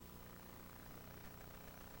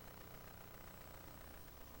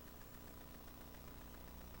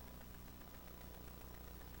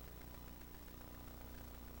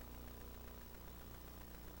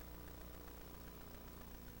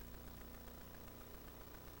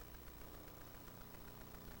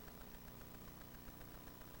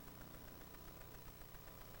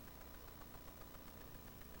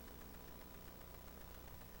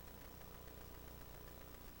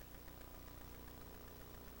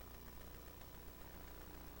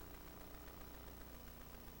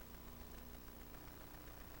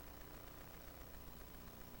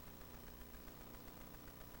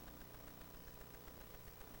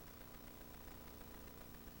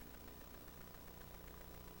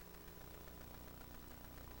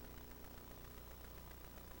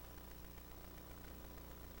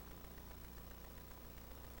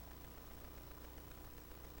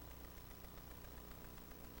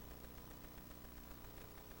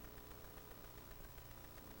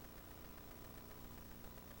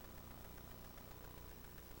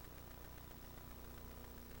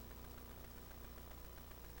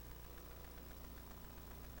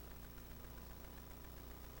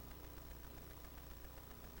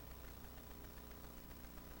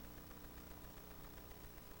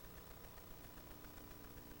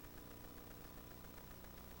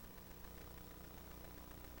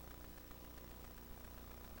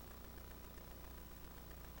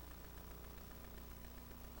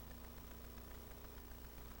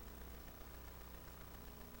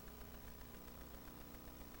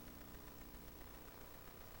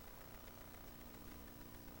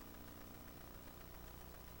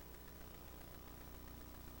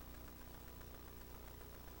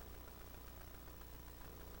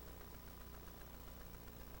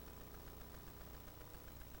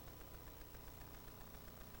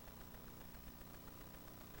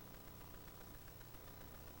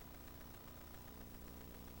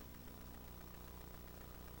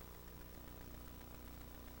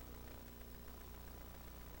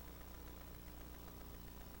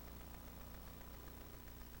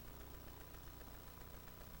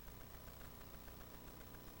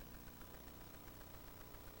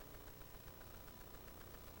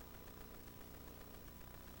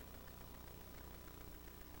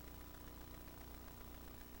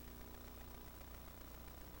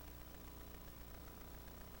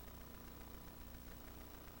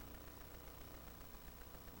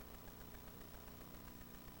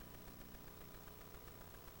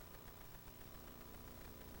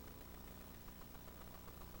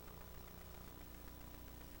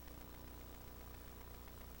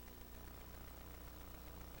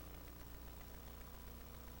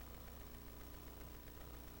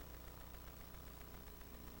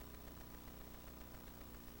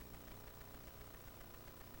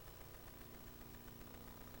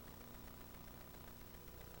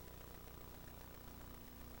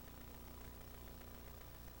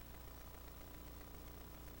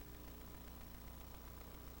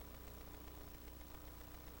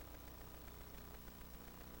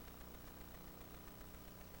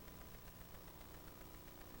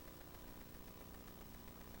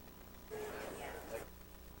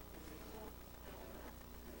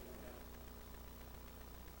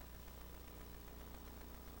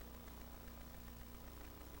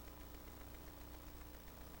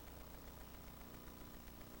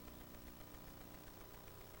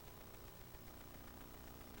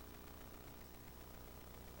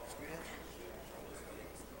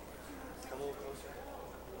little closer.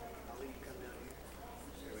 I'll let you come down here.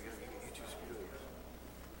 There we go. You can get your screws.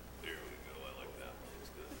 There we go. I like that. It's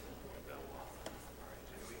good. Like that one. All right,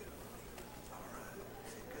 here we go. All right.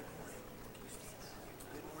 Say good morning.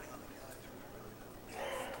 Good morning on the count of three.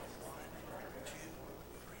 One, two,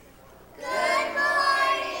 three. Good morning.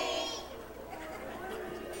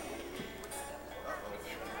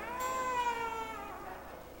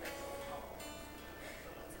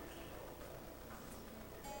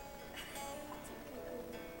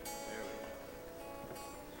 There we go.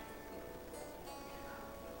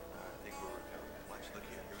 I think we're recovering. Watch, look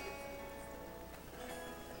here. Here we go.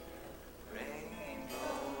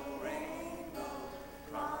 Rainbow, rainbow,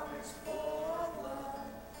 promise full of love.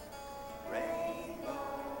 Rainbow,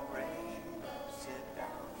 rainbow, sit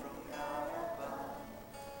down from God above.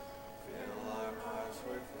 Fill our hearts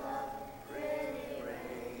with love, pretty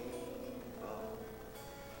rainbow.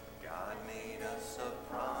 God made us a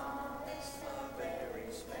promise, a very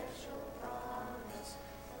special promise,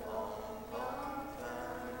 long, long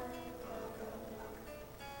time ago.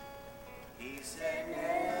 He said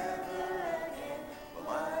never again will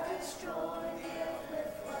I destroy the earth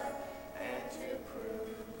with flood, and to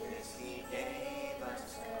prove this he gave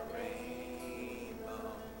us a rainbow.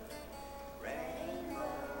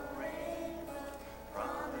 Rainbow, rainbow,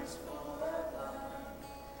 promise full of love.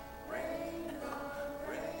 Rainbow,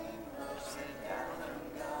 rainbow, sit down and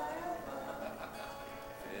God above.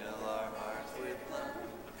 Fill our hearts with love,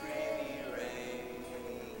 pretty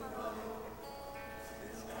rainbow.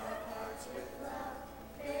 Fill our hearts with love,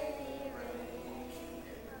 pretty rainbow.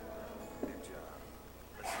 Good job.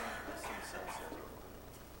 Let's sing sunset.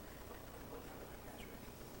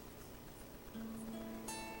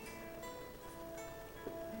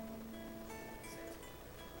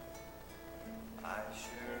 I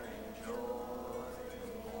sure enjoy the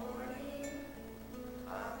morning.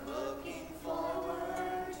 I'm looking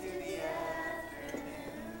forward to the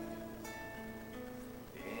afternoon.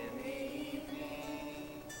 In the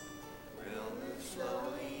evening, we'll move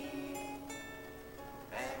slowly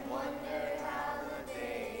and wonder how the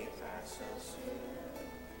day passed so soon.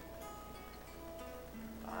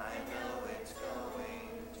 I know it's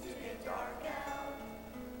going to get dark out,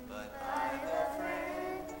 but I've a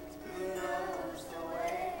friend who knows the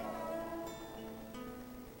way home.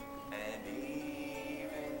 And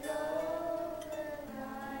even though the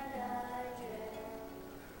night I dread,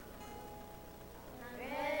 I'm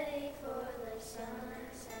ready for the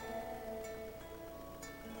sunset.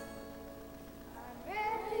 I'm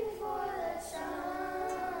ready for the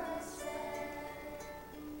sunset.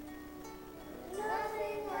 There's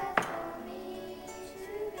nothing left for me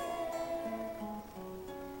to get.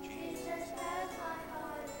 Jesus has my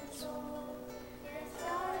heart and soul. Yes,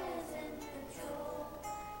 God is in control.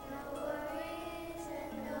 No worries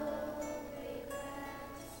and no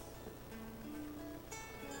regrets.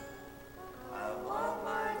 I want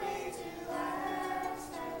my day to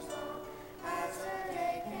last as long as a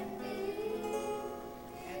day can be.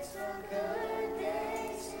 It's a good day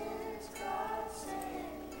since God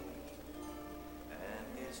saved me. And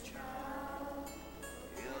his child,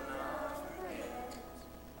 he'll not forget.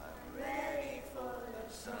 I'm ready for the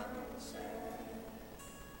sunset.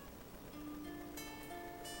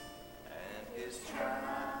 And his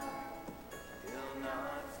child, he'll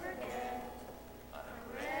not forget. I'm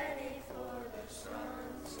ready for the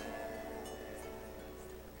sunset.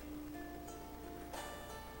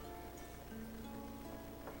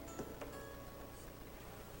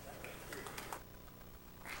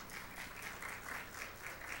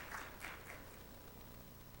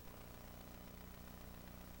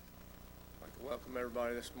 I'd like to welcome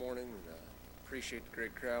everybody this morning and appreciate the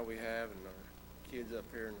great crowd we have and our kids up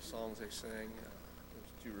here and the songs they sang.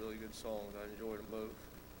 Those two really good songs. I enjoyed them both.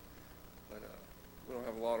 But we don't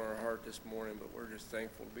have a lot on our heart this morning, but we're just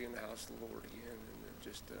thankful to be in the house of the Lord again and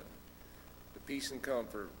just the peace and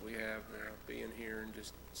comfort we have being here and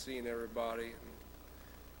just seeing everybody. And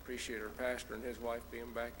appreciate our pastor and his wife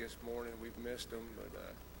being back this morning. We've missed them, but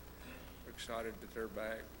we're excited that they're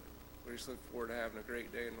back. We just look forward to having a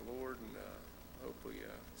great day in the Lord and hope we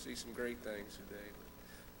see some great things today.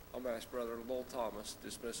 But I'm going to ask Brother Lowell Thomas to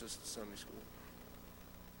dismiss us to Sunday school.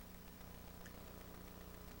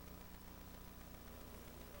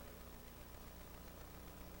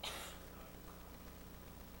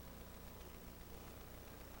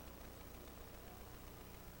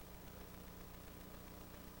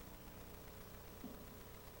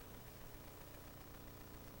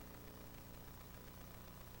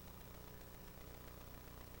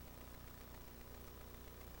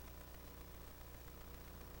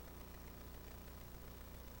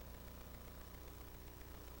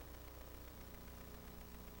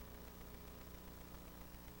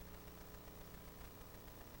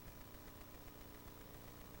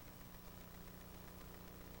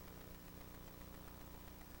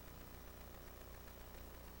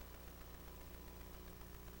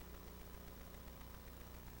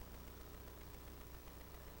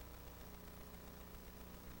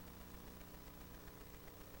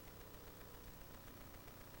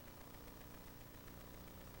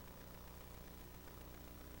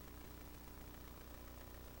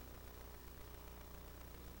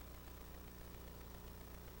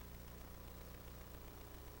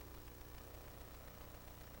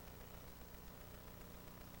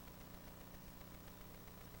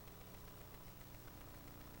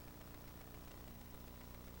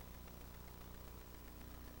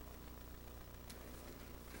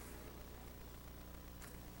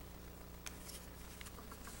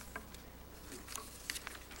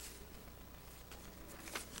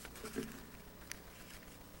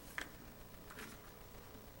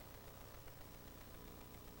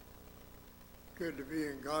 good to be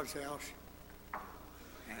in God's house,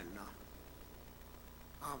 and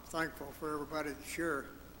I'm thankful for everybody that's here.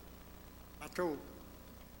 I told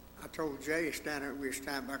Jay we were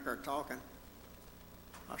standing back there talking.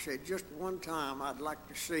 I said, just one time I'd like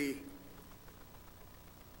to see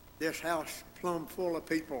this house plumb full of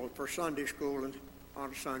people for Sunday school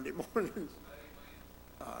on Sunday morning.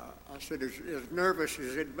 I said, as nervous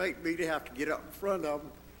as it'd make me to have to get up in front of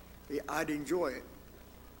them, I'd enjoy it.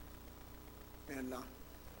 And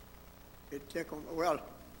it tickled me. Well,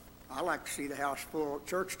 I like to see the house full at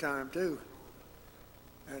church time, too.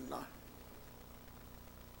 And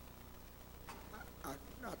I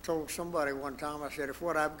told somebody one time, I said, if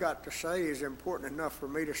what I've got to say is important enough for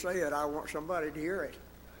me to say it, I want somebody to hear it.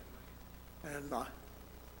 And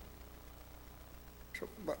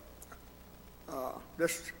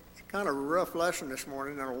this is kind of a rough lesson this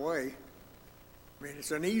morning in a way. I mean,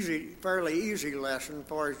 it's an fairly easy lesson as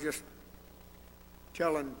far as just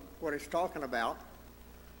telling what it's talking about.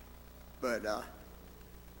 But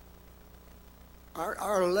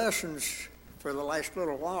our lessons for the last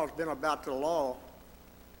little while has been about the law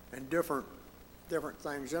and different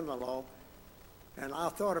things in the law. And I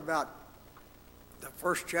thought about the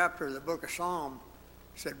first chapter of the book of Psalm.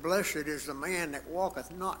 Said, blessed is the man that walketh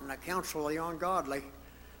not in the counsel of the ungodly,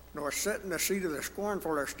 nor sit in the seat of the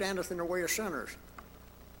scornful, or standeth in the way of sinners.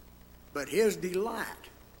 But his delight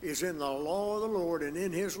is in the law of the Lord, and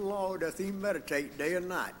in his law doth he meditate day and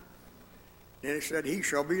night. Then he said, he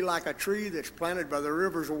shall be like a tree that's planted by the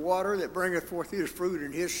rivers of water, that bringeth forth his fruit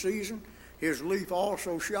in his season. His leaf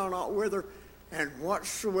also shall not wither, and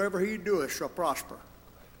whatsoever he doeth shall prosper.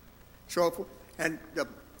 So, and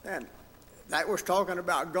that was talking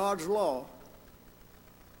about God's law.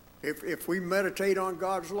 If we meditate on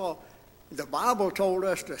God's law, the Bible told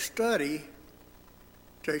us to study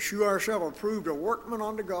to shew ourselves approved, a workman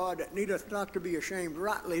unto God that needeth not to be ashamed,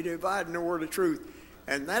 rightly dividing the word of truth.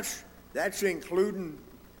 And that's including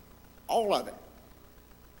all of it.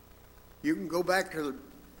 You can go back to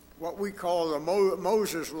what we call the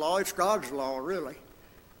Moses law. It's God's law, really.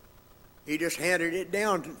 He just handed it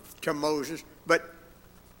down to Moses. But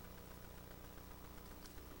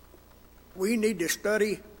we need to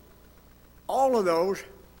study all of those.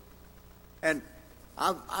 And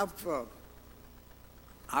I've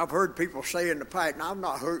heard people say in the past, and I've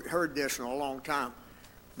not heard this in a long time,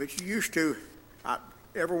 but you used to,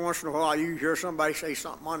 every once in a while you hear somebody say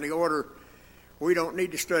something on the order, we don't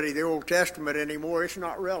need to study the Old Testament anymore, it's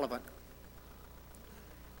not relevant.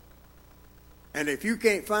 And if you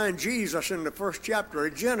can't find Jesus in the first chapter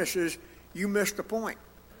of Genesis, you missed the point.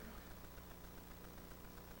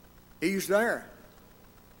 He's there.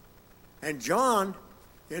 And John,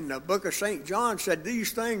 in the book of St. John, said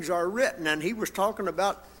these things are written, and he was talking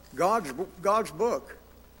about God's book.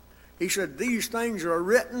 He said these things are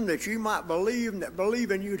written that you might believe, and that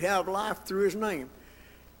believing you'd have life through his name.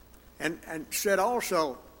 And said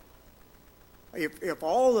also, if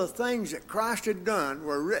all the things that Christ had done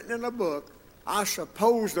were written in a book, I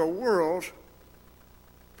suppose the worlds,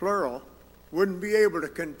 plural, wouldn't be able to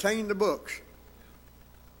contain the books.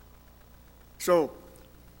 So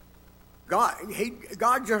God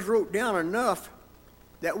just wrote down enough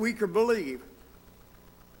that we could believe.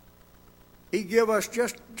 He gave us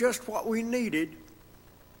just what we needed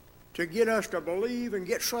to get us to believe and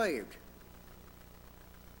get saved.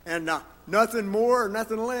 And nothing more or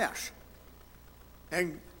nothing less.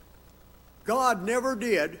 And God never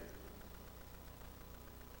did,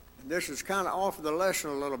 and this is kind of off the lesson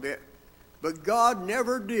a little bit, but God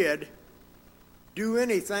never did do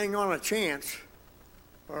anything on a chance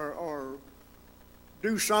or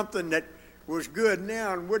do something that was good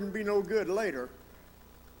now and wouldn't be no good later.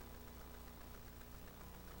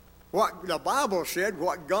 What the Bible said,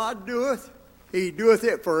 what God doeth, he doeth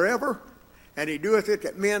it forever, and he doeth it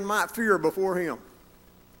that men might fear before him.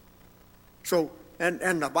 So,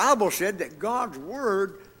 and the Bible said that God's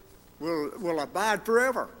word will abide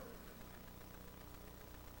forever.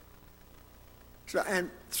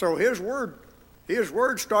 So his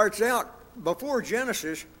word starts out before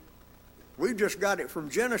Genesis. We've just got it from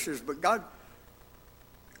Genesis, but God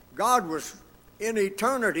was in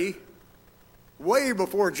eternity way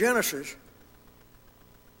before Genesis.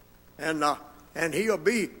 And he'll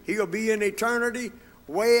be in eternity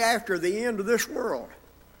way after the end of this world.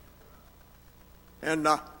 And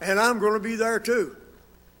I'm going to be there too.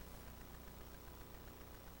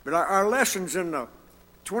 But our lesson's in the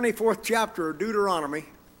 24th chapter of Deuteronomy,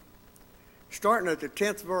 starting at the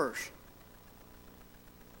 10th verse.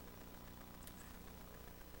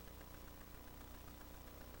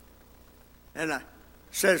 And it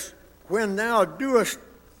says, when thou doest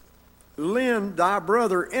lend thy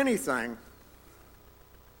brother anything,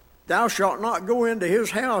 thou shalt not go into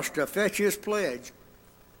his house to fetch his pledge.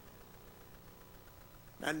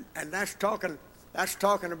 And that's talking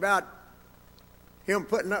about him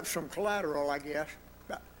putting up some collateral, I guess.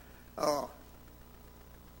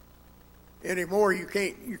 Anymore, you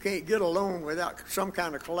can't get a loan without some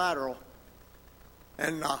kind of collateral.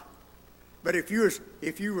 And but if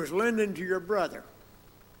you was lending to your brother,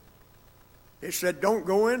 it said don't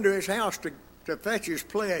go into his house to fetch his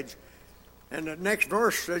pledge. And the next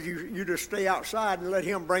verse says you just stay outside and let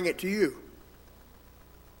him bring it to you.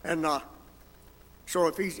 And so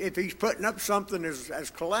if he's putting up something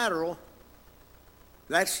as collateral,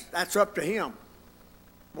 that's up to him,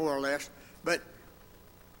 more or less. But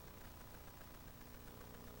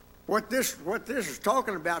what this is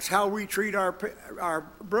talking about is how we treat our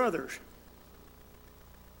brothers.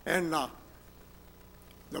 And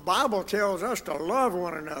the Bible tells us to love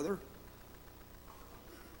one another.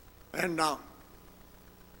 And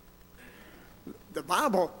the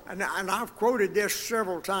Bible, and I've quoted this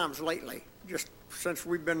several times lately, just since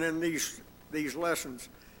we've been in these lessons,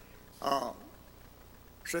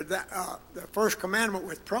 said that the first commandment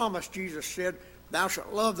with promise, Jesus said, thou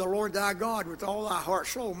shalt love the Lord thy God with all thy heart,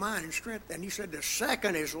 soul, mind, and strength. And he said the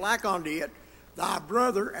second is like unto it, thy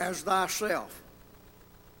brother as thyself.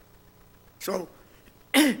 So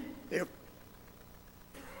if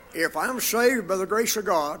I'm saved by the grace of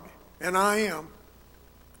God, and I am,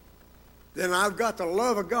 then I've got the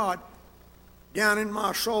love of God down in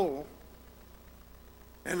my soul,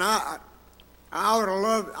 and I ought to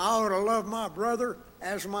love my brother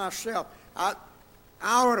as myself. I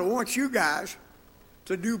ought to want you guys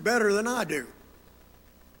to do better than I do.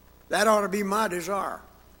 That ought to be my desire.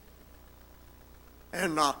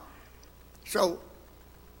 And so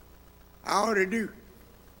I ought to do.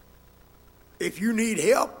 If you need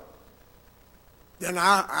help, then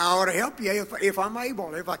I ought to help you if I'm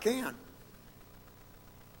able, if I can.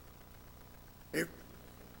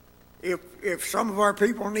 If some of our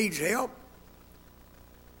people needs help,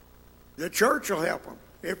 the church will help them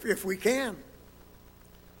if we can.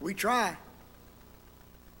 We try.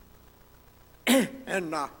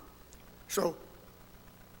 And so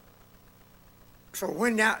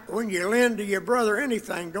when you lend to your brother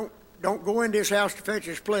anything, don't go into his house to fetch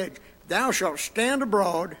his pledge. Thou shalt stand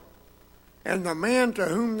abroad, and the man to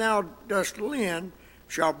whom thou dost lend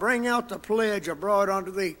shall bring out the pledge abroad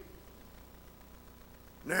unto thee.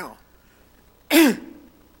 Now,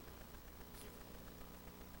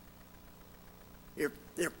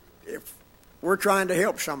 if we're trying to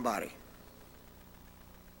help somebody,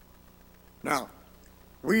 now,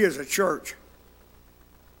 we as a church,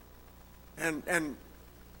 and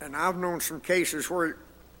I've known some cases where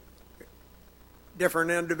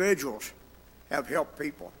different individuals have helped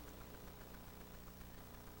people.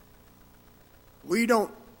 We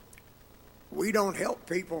don't help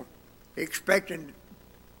people expecting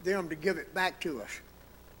them to give it back to us.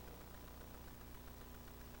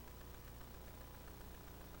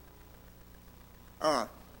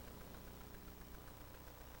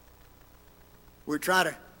 We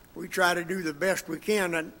try to do the best we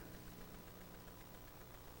can, and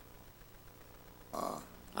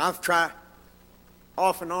I've tried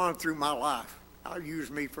off and on through my life. I'll use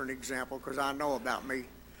me for an example because I know about me.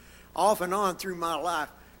 Off and on through my life,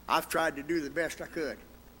 I've tried to do the best I could.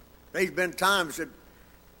 There's been times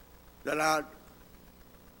that I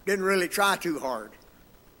didn't really try too hard.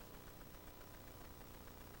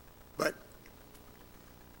 But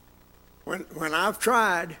when I've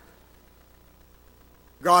tried,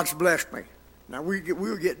 God's blessed me. Now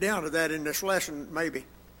we'll get down to that in this lesson, maybe.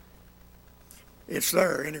 It's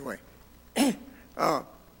there anyway.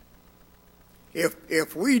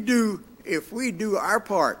 If we do our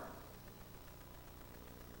part,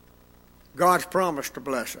 God's promised to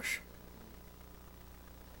bless us.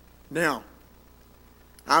 Now,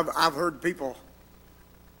 I've heard people.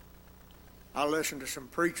 I listen to some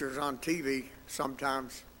preachers on TV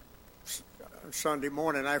sometimes Sunday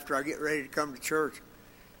morning after I get ready to come to church,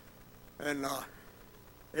 and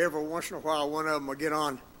every once in a while one of them will get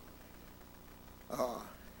on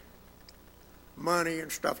money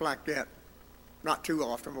and stuff like that. Not too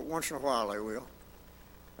often, but once in a while they will,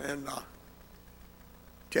 and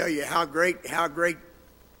tell you how great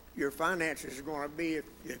your finances are going to be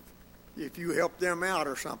if you help them out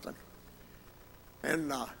or something.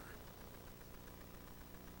 And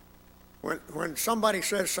when somebody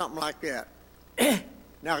says something like that,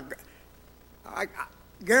 now I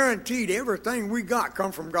guaranteed everything we got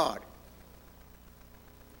come from God.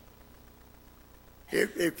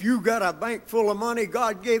 If you got a bank full of money,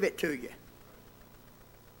 God gave it to you.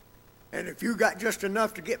 And if you got just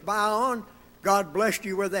enough to get by on, God blessed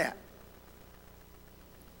you with that.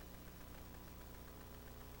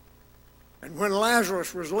 And when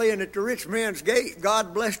Lazarus was laying at the rich man's gate,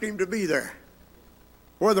 God blessed him to be there,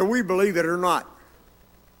 whether we believe it or not.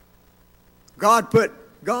 God put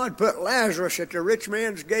Lazarus at the rich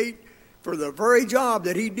man's gate for the very job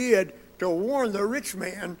that he did to warn the rich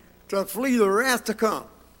man to flee the wrath to come.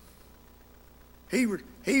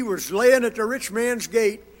 He was laying at the rich man's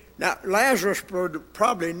gate. Now, Lazarus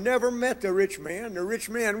probably never met the rich man. The rich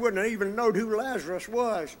man wouldn't have even known who Lazarus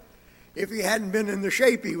was if he hadn't been in the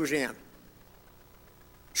shape he was in.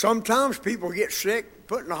 Sometimes people get sick,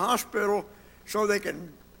 put in the hospital so they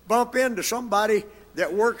can bump into somebody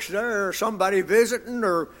that works there or somebody visiting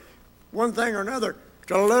or one thing or another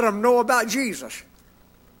to let them know about Jesus.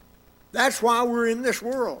 That's why we're in this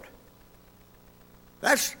world.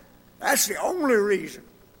 That's the only reason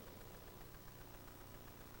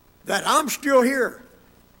that I'm still here.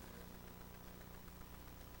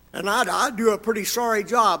 And I do a pretty sorry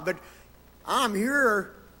job, but I'm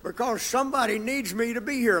here because somebody needs me to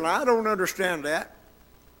be here, and I don't understand that.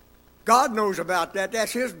 God knows about that.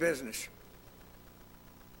 That's His business.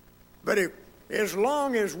 But as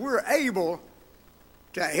long as we're able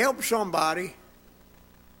to help somebody,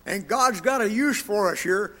 and God's got a use for us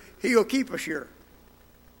here, He'll keep us here.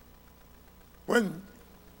 When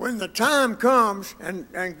the time comes,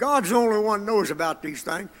 and God's the only one knows about these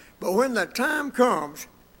things, but when the time comes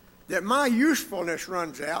that my usefulness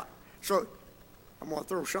runs out, so I'm going to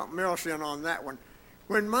throw something else in on that one.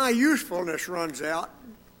 When my usefulness runs out,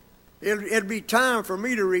 it'd be time for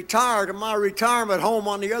me to retire to my retirement home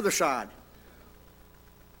on the other side.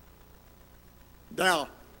 Now,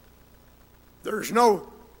 the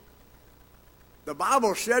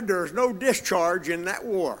Bible said there's no discharge in that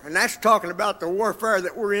war. And that's talking about the warfare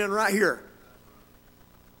that we're in right here.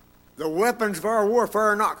 The weapons of our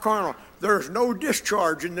warfare are not carnal. There's no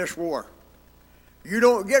discharge in this war. You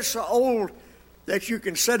don't get so old that you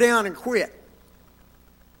can sit down and quit.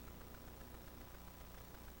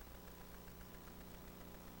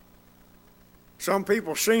 Some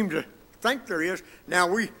people seem to think there is. Now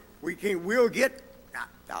we'll get.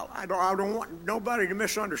 I don't want nobody to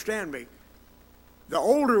misunderstand me. The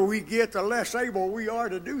older we get, the less able we are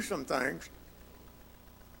to do some things.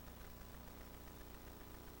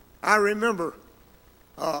 I remember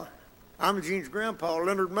Imogene's grandpa,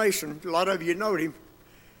 Leonard Mason. A lot of you know him.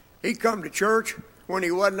 He'd come to church when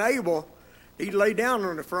he wasn't able. He'd lay down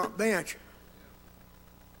on the front bench,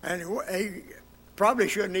 and he probably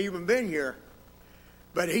shouldn't have even been here.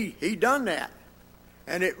 But he done that,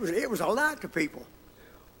 and it was a light to people.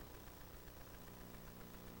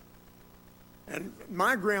 And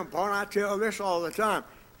my grandpa, and I tell this all the time,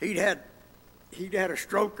 he'd had a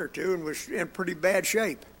stroke or two and was in pretty bad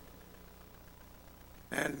shape.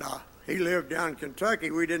 And he lived down in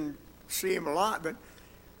Kentucky. We didn't see him a lot, but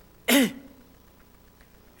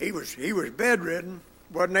he was bedridden,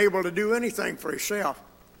 wasn't able to do anything for himself.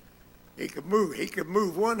 He could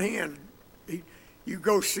move one hand. You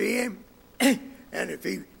go see him, and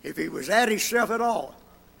if he was at himself at all,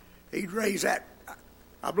 he'd raise that.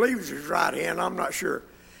 I believe it was his right hand. I'm not sure.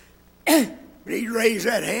 But he'd raise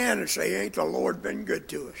that hand and say, "Ain't the Lord been good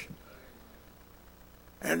to us?"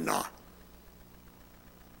 And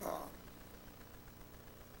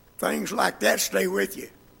things like that stay with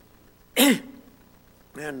you.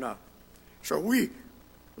 And so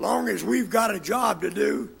long as we've got a job to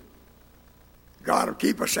do, God will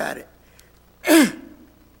keep us at it.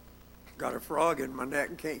 Got a frog in my neck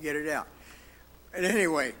and can't get it out. And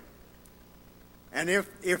anyway, and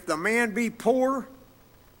if the man be poor,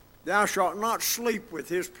 thou shalt not sleep with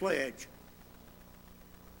his pledge.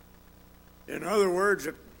 In other words,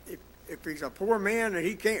 if he's a poor man and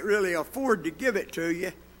he can't really afford to give it to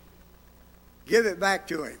you, give it back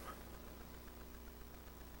to him.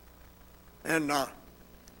 And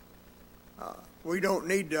we don't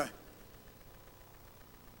need to.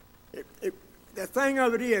 The thing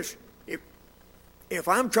of it is, if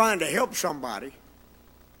I'm trying to help somebody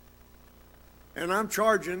and I'm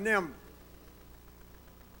charging them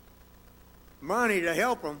money to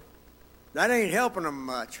help them, that ain't helping them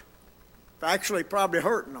much. It's actually probably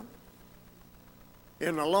hurting them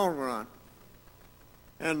in the long run.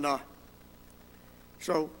 And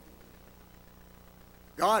so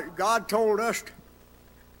God told us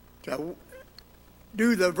to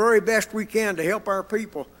do the very best we can to help our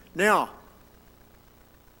people. Now,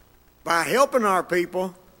 by helping our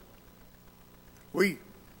people, thank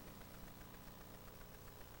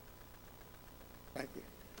you.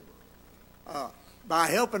 By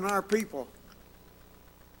helping our people,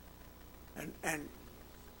 and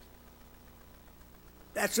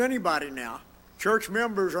That's anybody now, church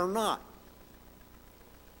members or not.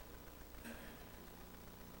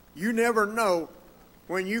 You never know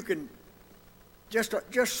when you can, just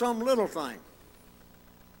some little thing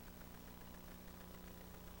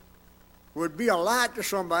would be a light to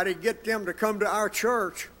somebody, get them to come to our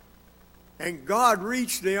church, and God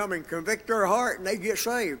reach them and convict their heart, and they get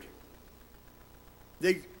saved.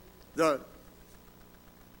 As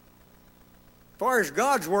far as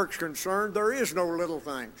God's work's concerned, there is no little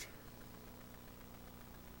things.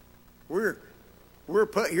 We're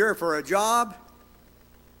put here for a job,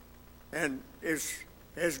 and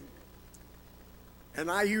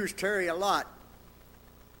I use Terry a lot.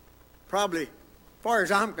 Probably, as far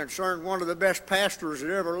as I'm concerned, one of the best pastors that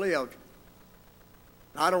ever lived.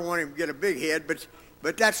 I don't want him to get a big head,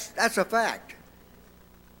 but that's a fact.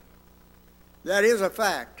 That is a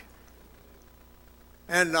fact.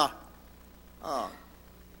 And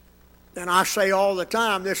I say all the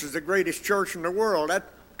time, this is the greatest church in the world. That,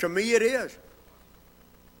 to me, it is.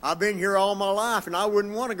 I've been here all my life, and I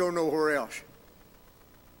wouldn't want to go nowhere else.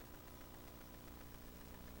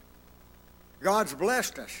 God's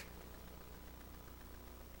blessed us.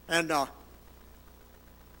 And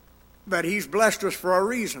but He's blessed us for a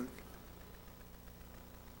reason.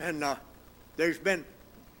 And there's been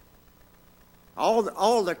all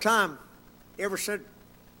the time, ever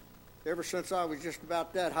since I was just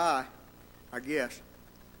about that high, I guess.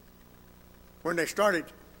 When they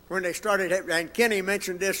started, and Kenny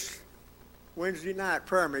mentioned this Wednesday night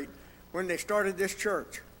prayer meeting, when they started this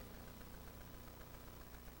church,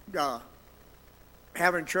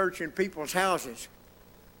 having church in people's houses.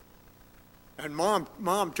 And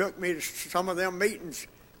Mom took me to some of them meetings,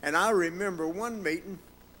 and I remember one meeting,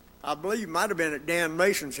 I believe it might have been at Dan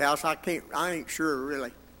Mason's house. I ain't sure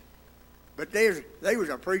really. But they was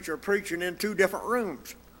a preacher preaching in 2 different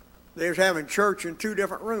rooms. They was having church in 2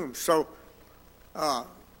 different rooms. So,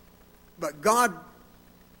 but God,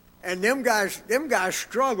 and them guys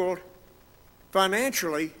struggled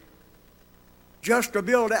financially just to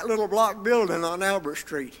build that little block building on Albert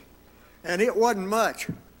Street. And it wasn't much.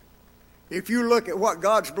 If you look at what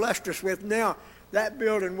God's blessed us with now, that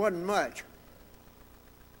building wasn't much.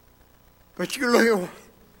 But you look at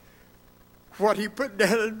what He put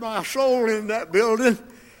down in my soul in that building,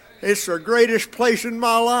 it's the greatest place in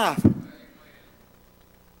my life.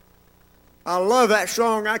 I love that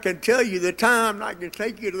song. I can tell you the time, I can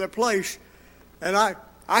take you to the place, and I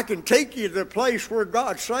can take you to the place where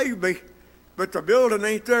God saved me, but the building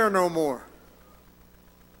ain't there no more.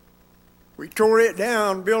 We tore it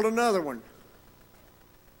down, built another one.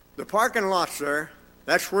 The parking lot's there.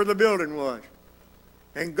 That's where the building was.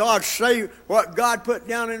 And God saved what God put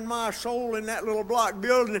down in my soul in that little block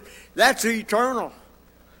building. That's eternal.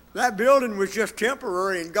 That building was just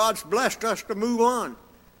temporary, and God's blessed us to move on.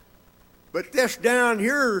 But this down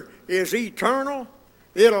here is eternal.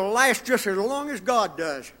 It'll last just as long as God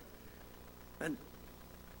does. And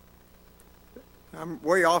I'm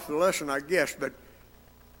way off the lesson, I guess, but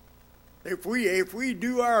if we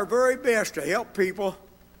do our very best to help people,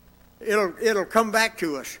 it'll come back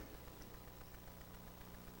to us.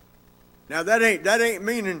 Now that ain't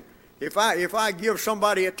meaning if I give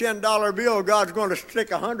somebody a $10 bill, God's going to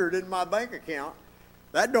stick 100 in my bank account.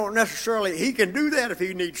 That don't necessarily. He can do that if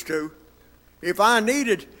He needs to. If I need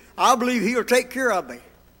it, I believe He'll take care of me,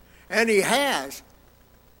 and He has.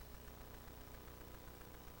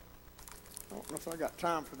 I don't know if I got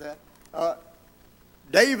time for that.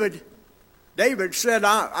 David said,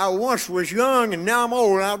 I once was young and now I'm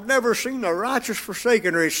old, and I've never seen the righteous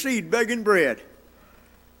forsaken or his seed begging bread.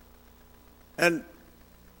 And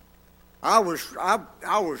I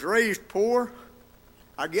was raised poor,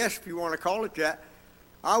 I guess if you want to call it that.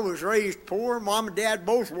 I was raised poor. Mom and Dad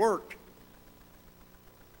both worked.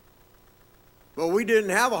 But we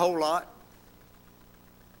didn't have a whole lot.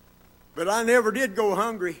 But I never did go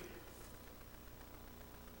hungry.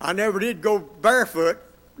 I never did go barefoot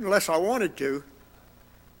unless I wanted to.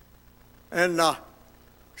 And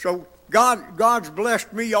so God's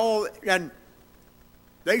blessed me all. And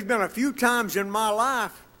there's been a few times in my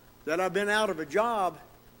life that I've been out of a job.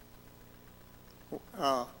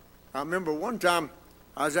 I remember one time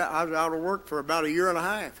I was out of work for about 1.5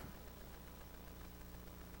 years.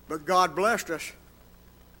 But God blessed us.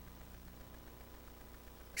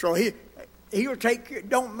 So He'll take,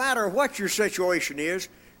 don't matter what your situation is,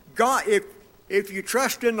 God, if you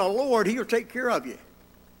trust in the Lord, He'll take care of you.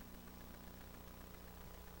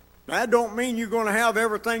 That don't mean you're going to have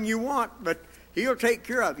everything you want, but He'll take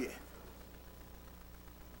care of you.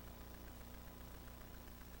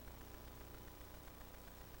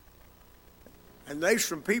 And there's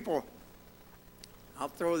some people, I'll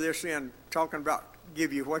throw this in, talking about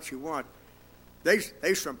give you what you want. There's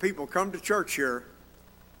some people come to church here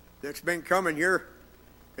that's been coming here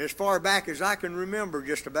as far back as I can remember,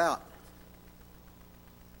 just about.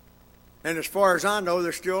 And as far as I know,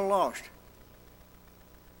 they're still lost.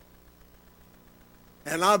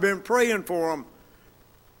 And I've been praying for them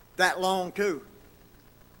that long too.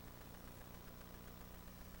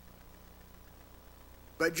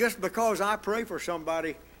 But just because I pray for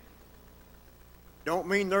somebody don't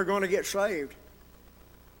mean they're going to get saved.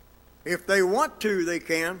 If they want to, they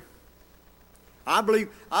can. I believe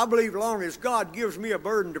as long as God gives me a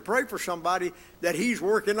burden to pray for somebody, that He's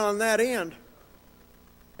working on that end.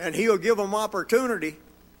 And He'll give them opportunity.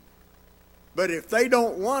 But if they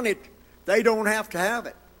don't want it, they don't have to have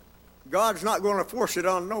it. God's not going to force it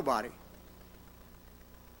on nobody.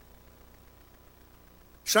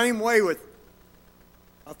 Same way with,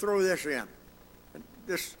 I'll throw this in.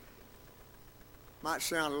 This might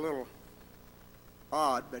sound a little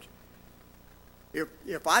odd, but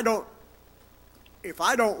if I don't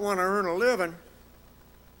want to earn a living,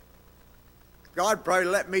 God probably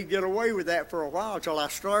let me get away with that for a while till I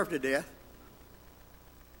starve to death.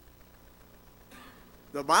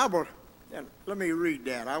 The Bible, and let me read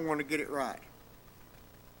that. I want to get it right.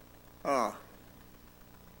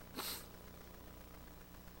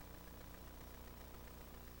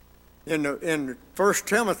 In 1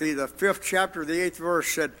 Timothy, the 5th chapter, the 8th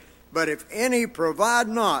verse said, "But if any provide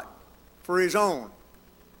not for his own,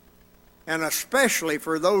 and especially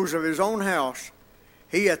for those of his own house,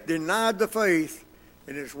 he hath denied the faith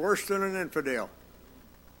and is worse than an infidel."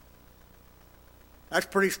 That's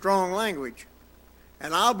pretty strong language.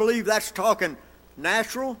 And I believe that's talking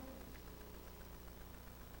natural.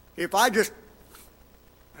 If I just,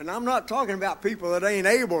 and I'm not talking about people that ain't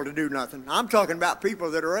able to do nothing. I'm talking about people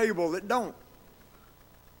that are able that don't.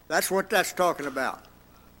 That's what that's talking about.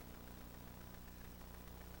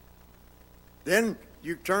 Then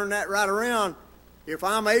you turn that right around. If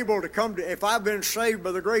I'm able to if I've been saved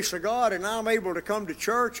by the grace of God and I'm able to come to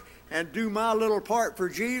church and do my little part for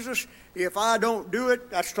Jesus, if I don't do it,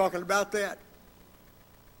 that's talking about that.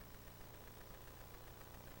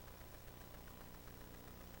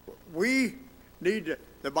 We need to,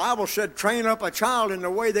 the Bible said, train up a child in the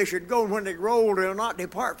way they should go, and when they grow old, they'll not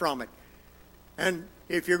depart from it. And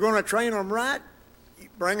if you're going to train them right,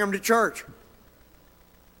 bring them to church.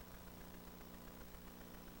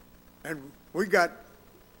 And we got,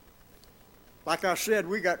 like I said,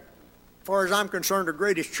 we got, as far as I'm concerned, the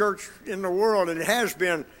greatest church in the world, and it has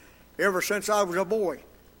been ever since I was a boy.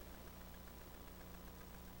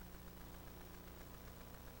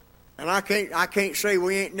 And I can't say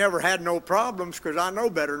we ain't never had no problems, because I know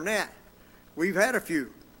better than that. We've had a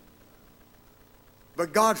few.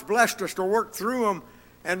 But God's blessed us to work through them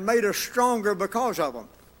and made us stronger because of them.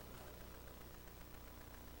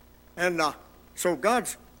 And so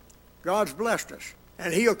God's blessed us.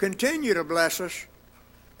 And He'll continue to bless us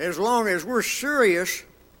as long as we're serious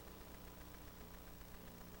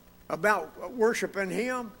about worshiping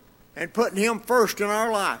Him and putting Him first in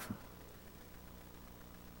our life.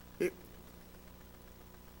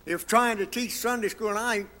 If trying to teach Sunday school,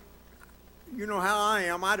 and you know how I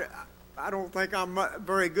am, I don't think I'm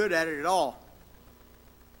very good at it at all.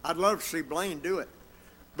 I'd love to see Blaine do it.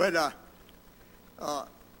 But I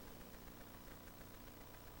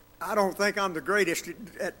don't think I'm the greatest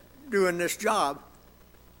at doing this job.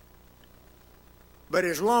 But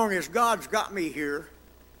as long as God's got me here,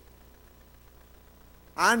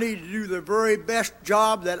 I need to do the very best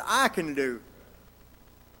job that I can do.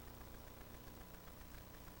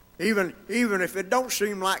 Even if it don't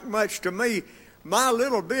seem like much to me, my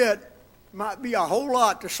little bit might be a whole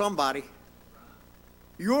lot to somebody.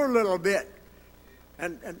 Your little bit.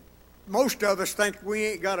 And most of us think we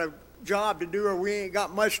ain't got a job to do or we ain't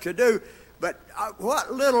got much to do. But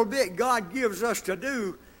what little bit God gives us to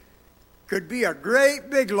do could be a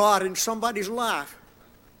great big lot in somebody's life.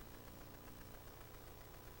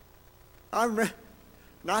 And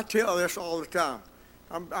I tell this all the time.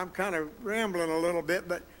 I'm kind of rambling a little bit,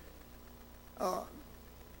 but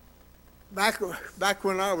back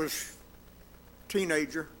when I was a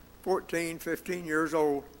teenager, 14, 15 years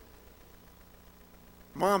old,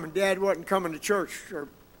 Mom and Dad wasn't coming to church. Or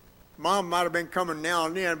Mom might have been coming now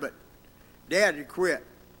and then, but Dad had quit.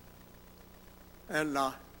 And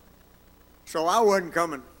so I wasn't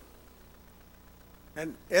coming.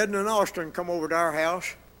 And Edna and Austin come over to our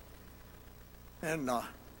house and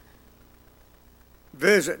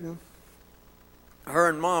visiting. Her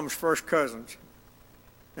and Mom's first cousins.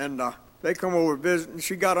 And they come over visiting.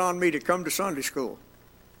 She got on me to come to Sunday school.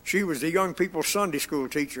 She was the young people's Sunday school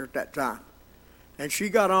teacher at that time. And she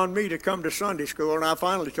got on me to come to Sunday school, and I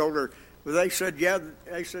finally told her, well, they said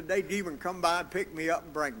they'd even come by and pick me up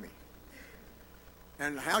and bring me.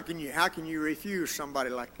 And how can you refuse somebody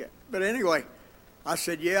like that? But anyway, I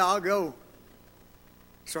said, yeah, I'll go.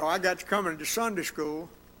 So I got to come into Sunday school.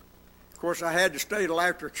 Of course, I had to stay till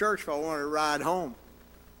after church if I wanted to ride home.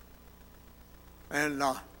 And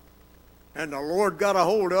the Lord got a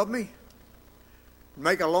hold of me.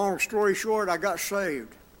 Make a long story short, I got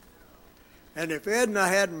saved. And if Edna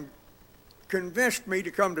hadn't convinced me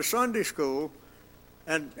to come to Sunday school,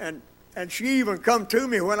 and she even come to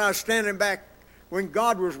me when I was standing back, when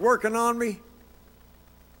God was working on me,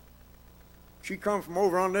 she come from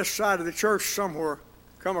over on this side of the church somewhere,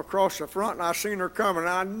 come across the front, and I seen her coming, and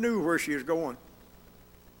I knew where she was going.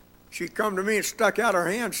 She come to me and stuck out her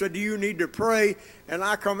hand and said, do you need to pray? And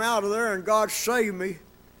I come out of there, and God saved me.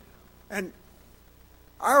 And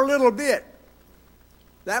our little bit,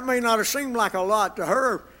 that may not have seemed like a lot to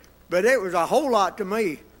her, but it was a whole lot to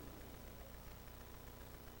me.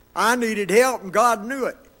 I needed help, and God knew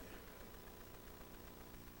it.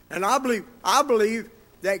 And I believe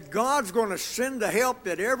that God's going to send the help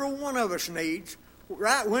that every one of us needs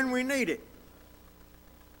right when we need it.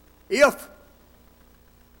 If,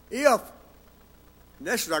 and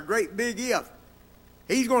this is a great big if,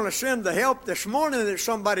 He's going to send the help this morning that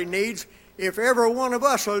somebody needs if every one of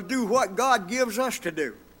us will do what God gives us to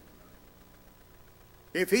do.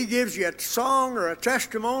 If He gives you a song or a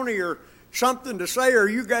testimony or something to say, or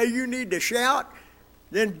you need to shout,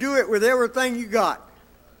 then do it with everything you got.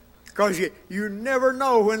 Because you never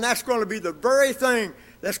know when that's going to be the very thing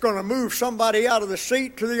that's going to move somebody out of the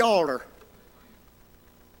seat to the altar.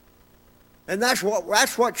 And that's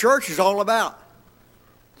what church is all about.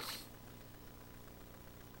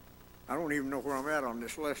 I don't even know where I'm at on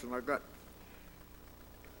this lesson. I've got.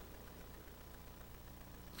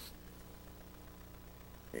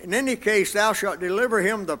 In any case, thou shalt deliver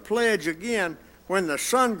him the pledge again when the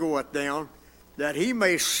sun goeth down, that he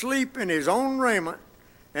may sleep in his own raiment,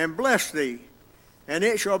 and bless thee. And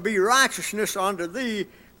it shall be righteousness unto thee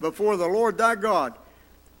before the Lord thy God.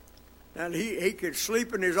 And he could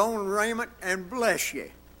sleep in his own raiment and bless you.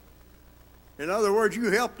 In other words,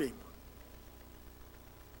 you helped him.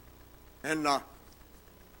 And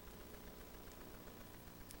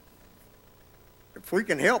if we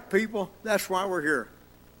can help people, that's why we're here.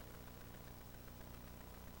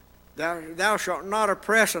 Thou shalt not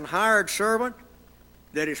oppress an hired servant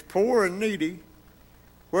that is poor and needy,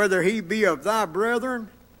 whether he be of thy brethren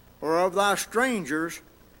or of thy strangers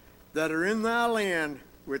that are in thy land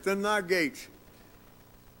within thy gates.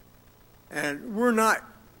 And we're not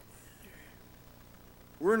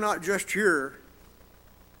just here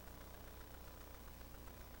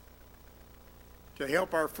to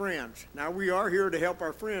help our friends. Now, we are here to help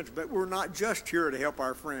our friends, but we're not just here to help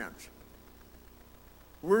our friends.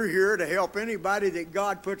 We're here to help anybody that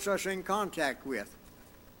God puts us in contact with.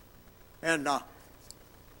 And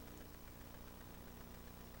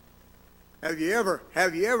have you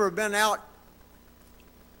ever been out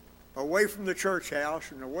away from the church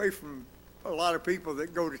house and away from a lot of people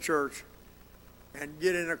that go to church and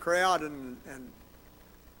get in a crowd and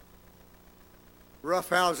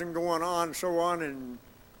roughhousing going on and so on, and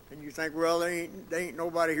you think, well, they ain't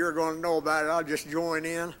nobody here going to know about it, I'll just join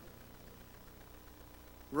in?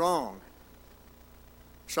 Wrong.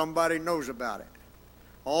 Somebody knows about it.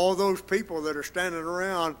 All those people that are standing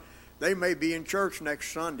around, they may be in church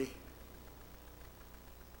next Sunday.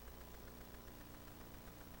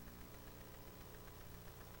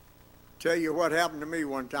 Tell you what happened to me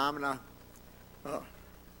one time, and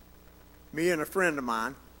me and a friend of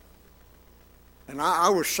mine, and I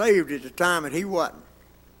was saved at the time, and he wasn't.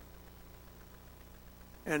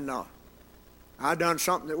 And I done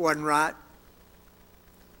something that wasn't right,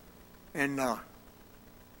 and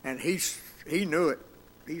he knew it.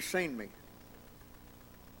 He seen me,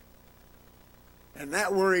 and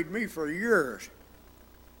that worried me for years.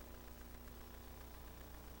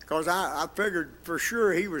 Because I figured for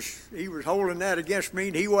sure he was holding that against me,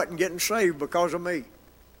 and he wasn't getting saved because of me.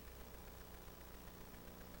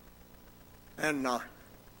 And I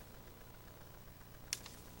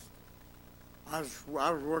was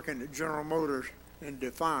working at General Motors in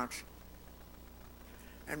Defiance,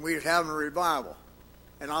 and we was having a revival.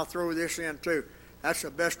 And I'll throw this in too. That's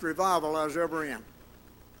the best revival I was ever in.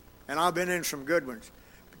 And I've been in some good ones,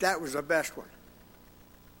 but that was the best one.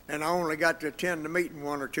 And I only got to attend the meeting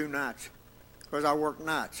 1 or 2 nights because I worked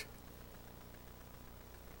nights.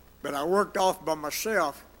 But I worked off by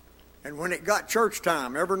myself, and when it got church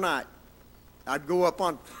time every night, I'd go up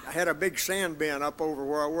on, I had a big sand bin up over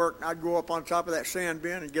where I worked, and I'd go up on top of that sand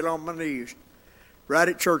bin and get on my knees. right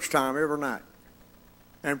at church time every night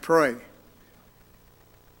and pray.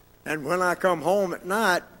 And when I come home at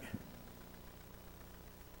night,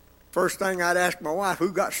 first thing I'd ask my wife,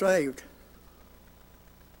 who got saved?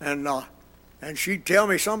 And she'd tell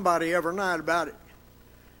me somebody every night about it.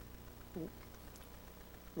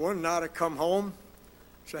 One night I come home,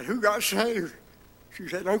 said, who got saved? She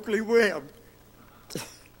said, Oakley Webb.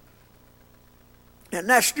 And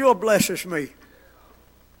that still blesses me.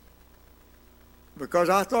 Because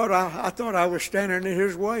I thought I was standing in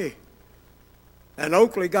his way. And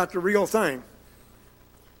Oakley got the real thing.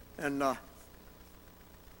 If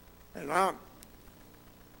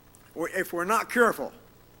we're not careful,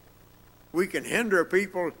 we can hinder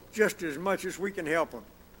people just as much as we can help them.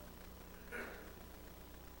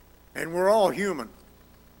 And we're all human.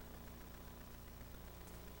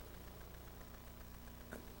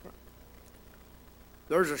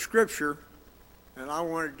 There's a scripture, and I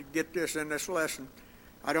wanted to get this in this lesson.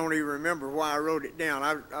 I don't even remember why I wrote it down.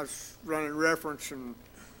 I was running reference and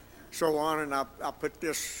so on, and I put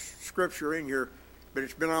this scripture in here, but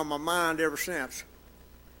it's been on my mind ever since.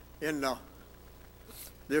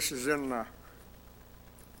 This is in the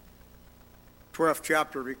 12th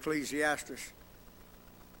chapter of Ecclesiastes.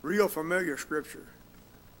 Real familiar scripture.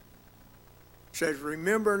 It says,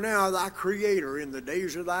 remember now thy Creator in the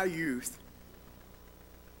days of thy youth,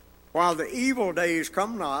 while the evil days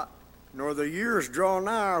come not, nor the years draw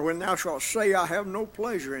nigh, when thou shalt say, I have no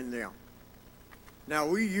pleasure in them. Now,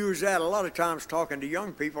 we use that a lot of times talking to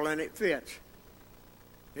young people, and it fits.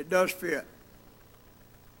 It does fit.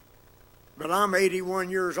 But I'm 81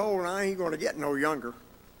 years old, and I ain't going to get no younger.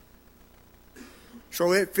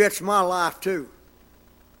 So it fits my life, too.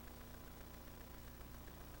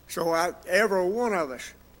 So every one of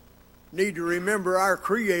us need to remember our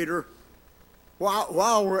Creator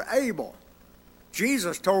while we're able.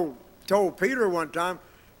 Jesus told Peter one time,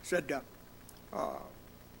 said,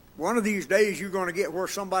 one of these days you're going to get where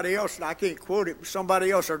somebody else, and I can't quote it, but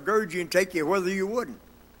somebody else will gird you and take you whether you wouldn't.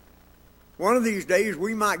 One of these days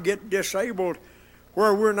we might get disabled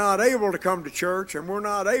where we're not able to come to church, and we're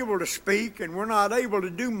not able to speak, and we're not able to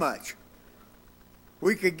do much.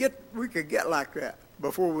 We could get like that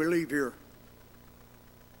before we leave here.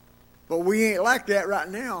 But we ain't like that right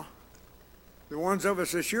now. The ones of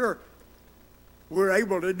us that's here, we're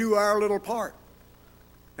able to do our little part.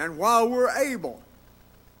 And while we're able,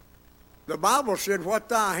 the Bible said, what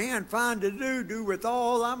thy hand find to do, do with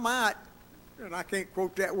all thy might. And I can't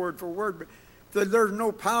quote that word for word, but there's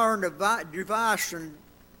no power and device and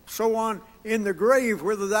so on in the grave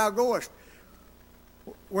whither thou goest.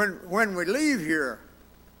 When we leave here,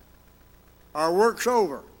 our work's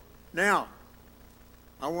over. Now,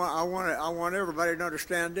 I want everybody to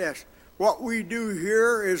understand this. What we do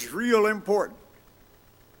here is real important.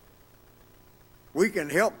 We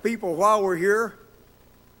can help people while we're here,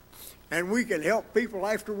 and we can help people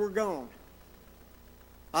after we're gone.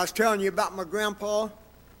 I was telling you about my grandpa.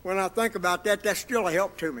 When I think about that, that's still a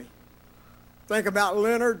help to me. Think about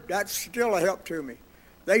Leonard, that's still a help to me.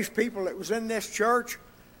 These people that was in this church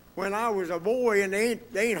when I was a boy, and they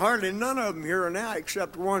ain't hardly none of them here now,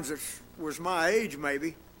 except the ones that was my age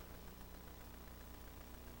maybe.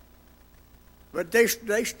 But they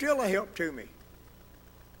still a help to me.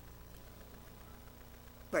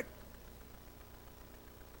 But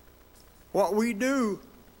what we do,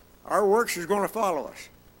 our works is going to follow us.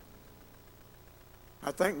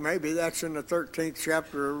 I think maybe that's in the 13th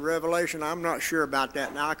chapter of Revelation. I'm not sure about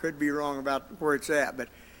that now. I could be wrong about where it's at. But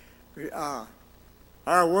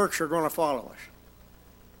our works are going to follow us.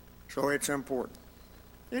 So it's important.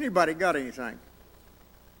 Anybody got anything?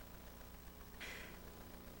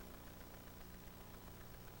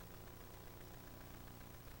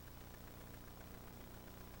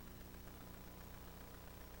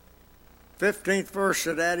 "15th verse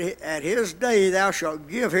said, at his day thou shalt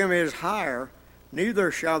give him his hire, neither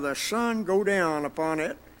shall the sun go down upon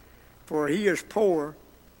it, for he is poor,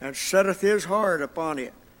 and setteth his heart upon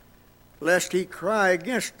it, lest he cry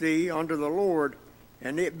against thee unto the Lord,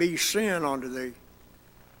 and it be sin unto thee."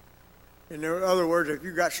 In other words, if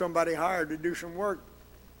you got somebody hired to do some work,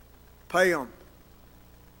 pay them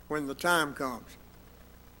when the time comes.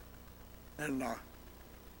 And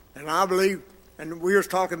I believe, and we was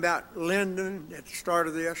talking about lending at the start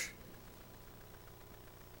of this.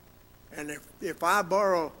 And if I'd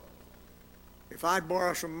borrow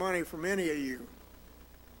some money from any of you,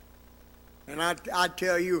 and I'd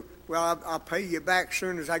tell you, well, I'll pay you back as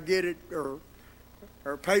soon as I get it, or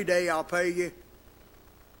payday I'll pay you,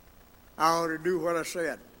 I ought to do what I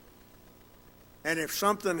said. And if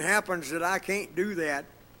something happens that I can't do that,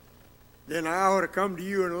 then I ought to come to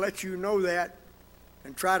you and let you know that,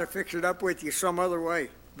 and try to fix it up with you some other way.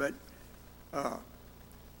 But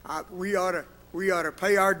we ought to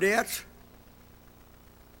pay our debts,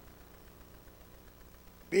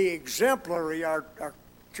 be exemplary, our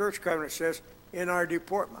church covenant says, in our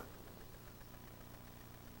deportment.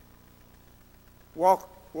 Walk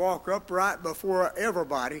upright before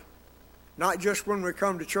everybody, not just when we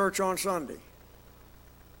come to church on Sunday.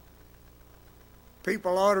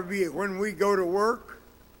 People ought to be, when we go to work,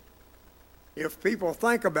 if people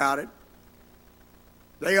think about it,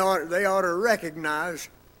 they ought to recognize,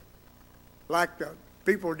 like the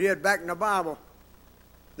people did back in the Bible,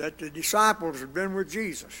 that the disciples had been with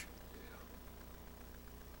Jesus.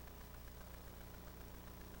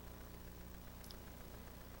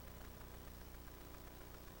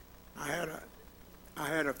 I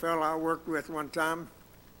had a fellow I worked with one time,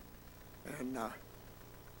 and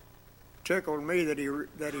tickled me that he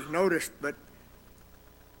noticed, but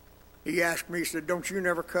he asked me, he said, "Don't you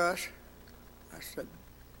never cuss?" I said,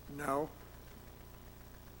 "No."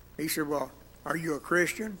 He said, "Well, are you a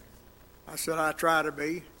Christian?" I said, "I try to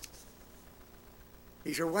be."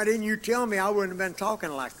 He said, "Why didn't you tell me? I wouldn't have been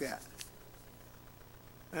talking like that."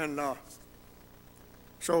 And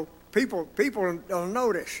so people will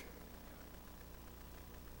notice.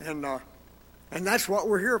 And that's what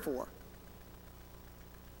we're here for.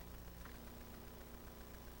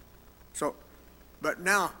 So, but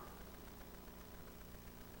now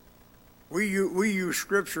we use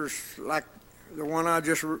scriptures like the one I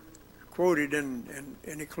just quoted in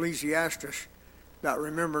Ecclesiastes about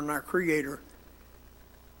remembering our Creator.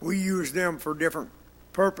 We use them for different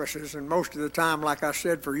purposes, and most of the time, like I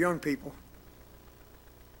said, for young people.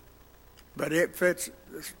 But it fits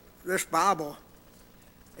this Bible.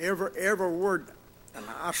 Every word, and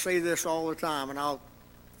I say this all the time, and I'm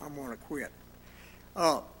going to quit.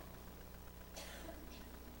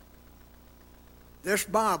 This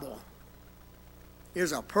Bible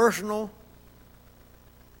is a personal,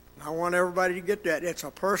 I want everybody to get that, it's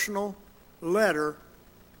a personal letter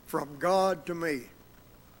from God to me.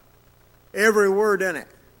 Every word in it.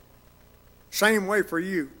 Same way for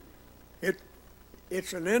you.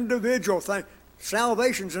 It's an individual thing.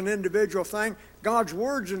 Salvation's an individual thing. God's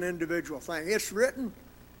Word's an individual thing. It's written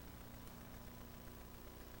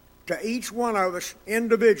to each one of us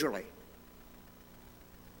individually.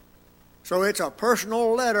 So it's a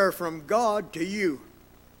personal letter from God to you.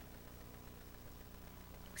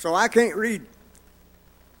 So I can't read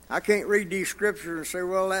these scriptures and say,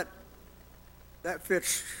 well, that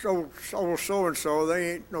fits so and so.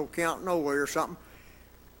 They ain't no count no way or something.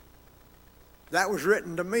 That was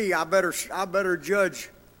written to me. I better judge,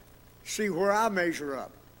 see where I measure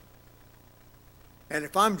up. And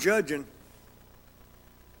if I'm judging,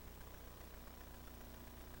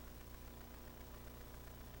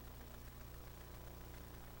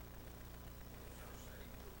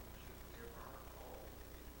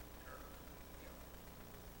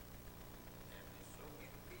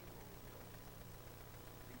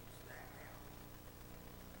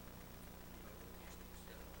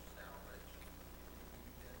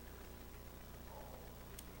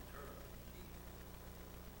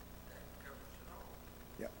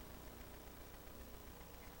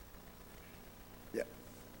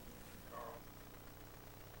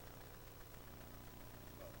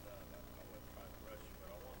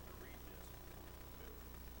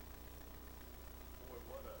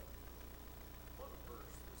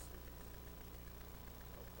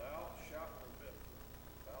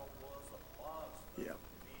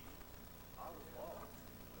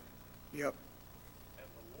 Yep. And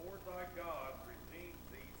the Lord thy God redeemed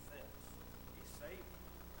thee thence. He saved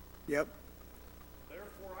thee. Yep.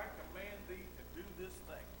 Therefore I command thee to do this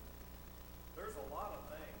thing. There's a lot of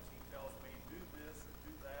things he tells me, do this or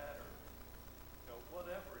do that or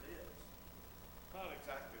whatever it is. Not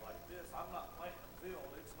exactly like this. I'm not planting a field.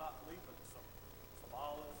 It's not leaving some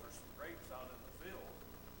olives or some grapes out in the field.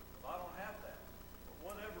 I don't have that.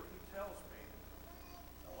 But whatever he tells me,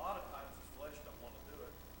 a lot of times his flesh don't want to do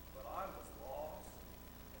it. But I was lost,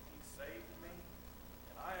 and he saved me,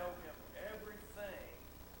 and I owe him everything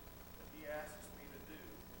that he asks me to do.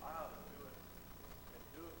 I ought to do it, and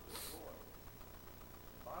do it with joy.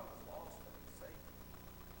 If I was lost, and he saved me.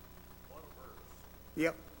 What a verse.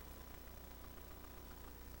 Yep.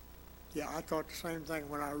 Yeah, I thought the same thing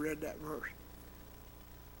when I read that verse.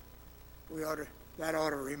 That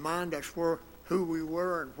ought to remind us who we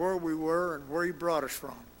were and where we were and where he brought us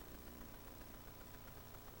from.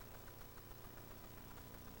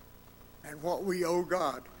 And what we owe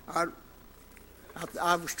God. I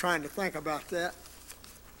was trying to think about that.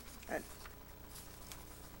 And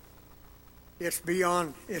it's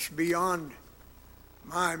beyond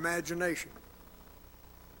my imagination.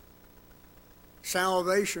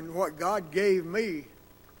 Salvation, what God gave me,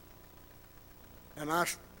 and I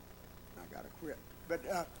got to quit.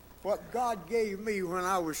 But what God gave me when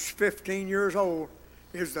I was 15 years old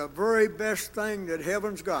is the very best thing that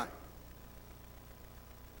heaven's got.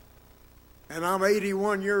 And I'm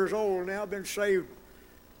 81 years old now, been saved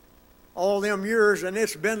all them years, and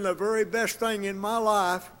it's been the very best thing in my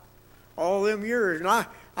life all them years. And I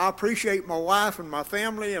appreciate my wife and my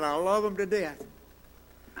family, and I love them to death.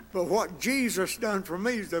 But what Jesus done for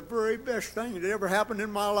me is the very best thing that ever happened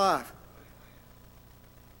in my life.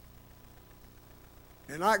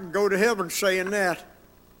 And I can go to heaven saying that,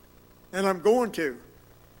 and I'm going to.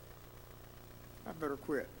 I better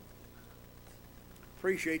quit.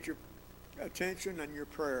 Appreciate your attention and your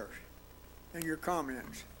prayers and your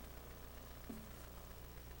comments.